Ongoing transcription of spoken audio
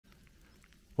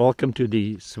Welcome to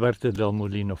the Suerte del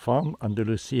Molino farm,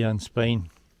 Andalusia in Spain.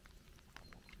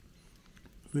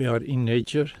 We are in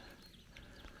nature.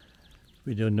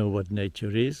 We don't know what nature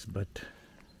is, but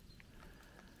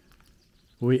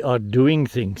we are doing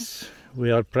things.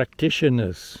 We are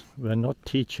practitioners. We are not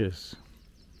teachers.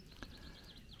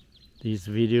 These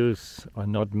videos are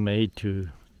not made to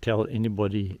tell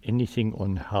anybody anything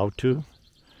on how to,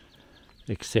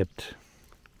 except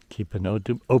keep an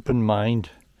open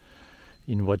mind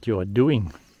in what you are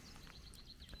doing.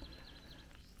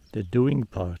 The doing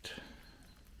part.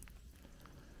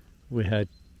 We had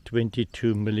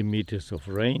 22 millimeters of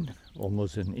rain,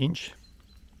 almost an inch.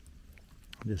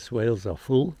 The swales are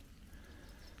full,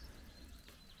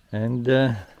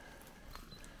 and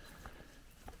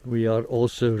we are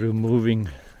also removing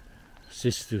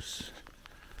cistus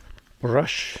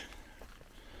brush.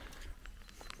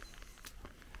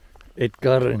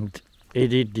 Edgar and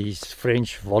Edith, these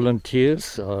French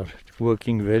volunteers, are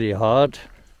working very hard.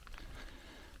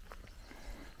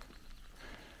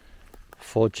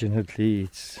 Fortunately,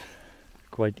 it's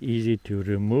quite easy to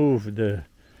remove the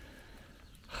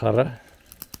chara.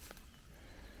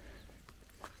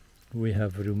 We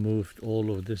have removed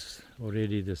all of this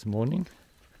already this morning.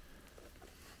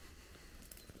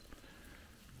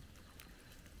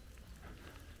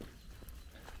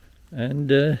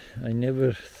 And I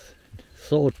never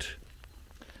thought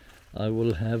I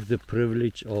will have the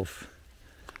privilege of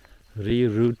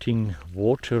rerouting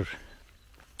water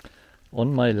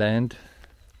on my land.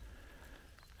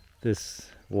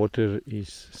 This water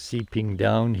is seeping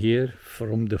down here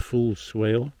from the full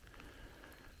swale,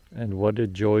 and what a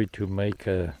joy to make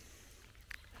a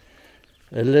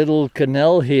little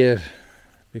canal here,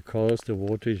 because the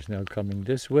water is now coming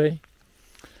this way.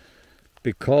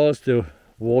 Because the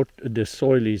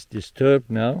soil is disturbed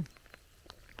now,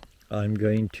 I'm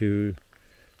going to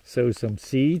sow some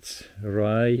seeds,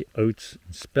 rye, oats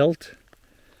and spelt,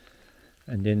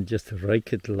 and then just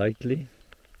rake it lightly,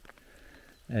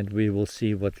 and we will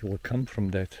see what will come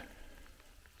from that.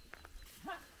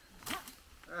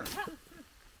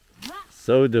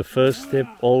 So the first step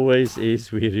always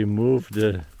is we remove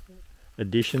the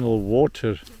additional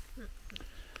water.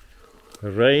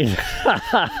 Rain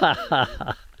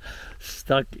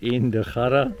stuck in the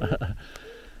chara.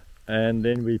 And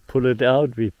then we pull it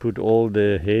out. We put all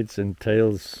the heads and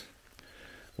tails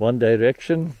one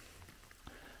direction.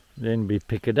 Then we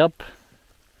pick it up,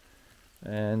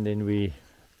 and then we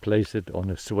place it on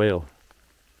a swale.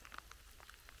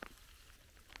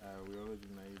 We already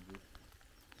made this.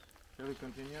 Shall we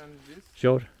continue on this?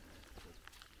 Sure.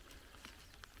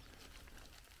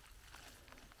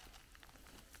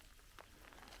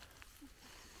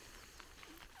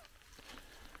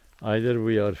 Either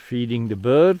we are feeding the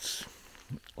birds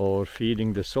or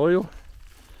feeding the soil,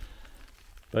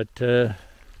 but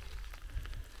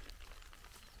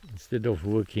instead of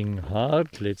working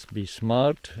hard, let's be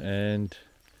smart and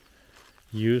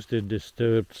use the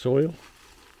disturbed soil.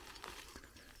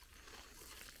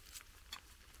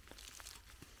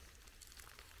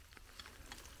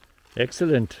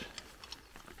 Excellent.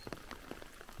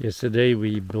 Yesterday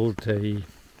we built a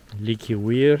leaky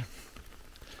weir.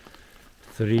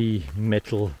 3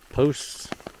 metal posts,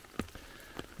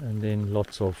 and then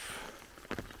lots of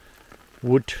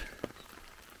wood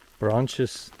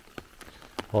branches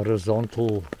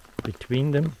horizontal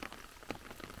between them,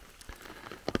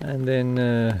 and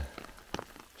then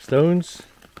stones,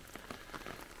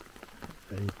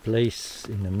 a place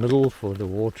in the middle for the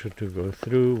water to go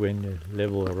through when the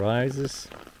level rises,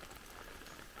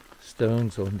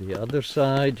 stones on the other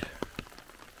side.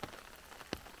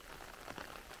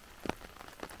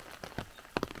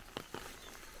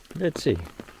 Let's see.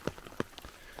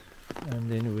 And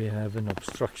then we have an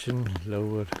obstruction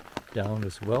lower down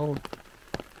as well.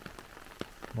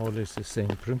 More or less the same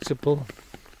principle.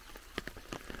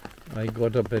 I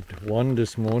got up at 1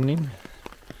 this morning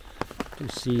to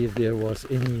see if there was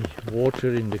any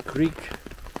water in the creek.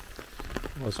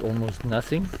 It was almost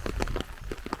nothing.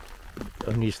 It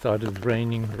only started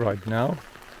raining right now.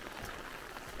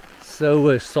 So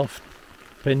a soft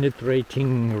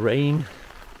penetrating rain,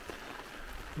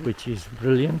 which is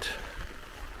brilliant.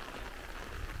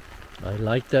 I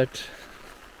like that.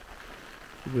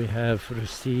 We have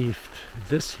received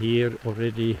this year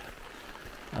already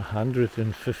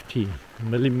 150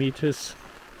 millimeters.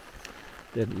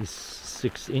 That is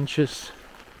 6 inches.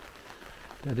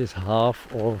 That is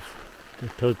half of the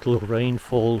total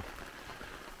rainfall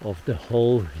of the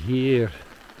whole year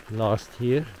last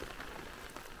year.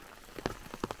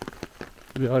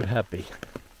 We are happy.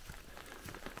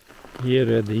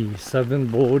 Here at the southern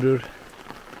border,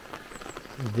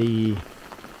 the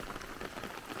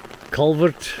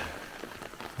culvert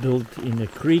built in a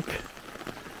creek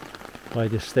by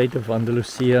the state of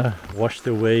Andalusia washed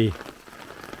away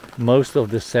most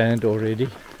of the sand already.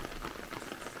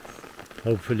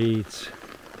 Hopefully it's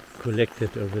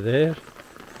collected over there.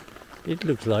 It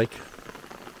looks like.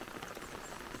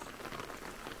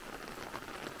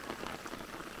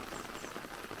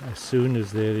 As soon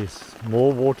as there is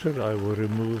more water, I will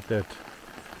remove that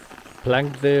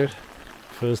plank there.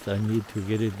 First I need to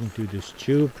get it into this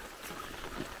tube.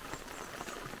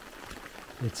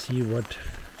 Let's see what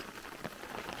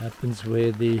happens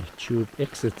where the tube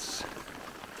exits.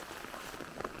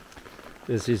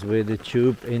 This is where the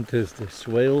tube enters the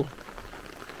swale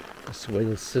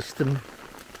system.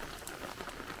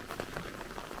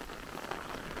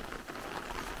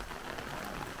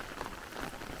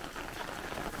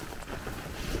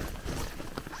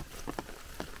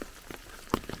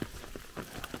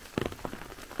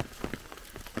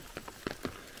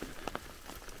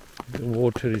 The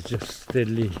water is just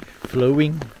steadily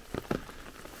flowing.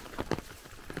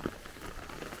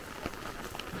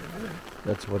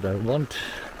 That's what I want.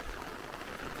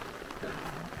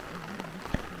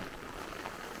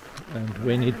 And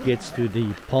when it gets to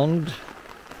the pond,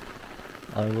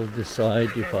 I will decide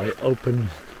if I open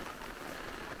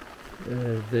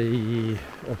the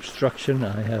obstruction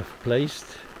I have placed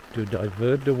to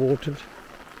divert the water.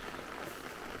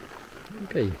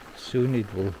 Okay, soon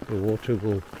the water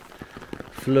will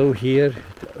flow here.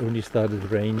 It only started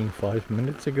raining 5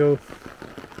 minutes ago.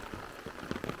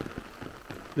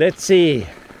 Let's see.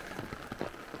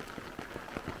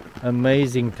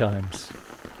 Amazing times.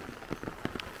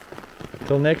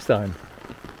 Till next time.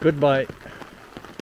 Goodbye.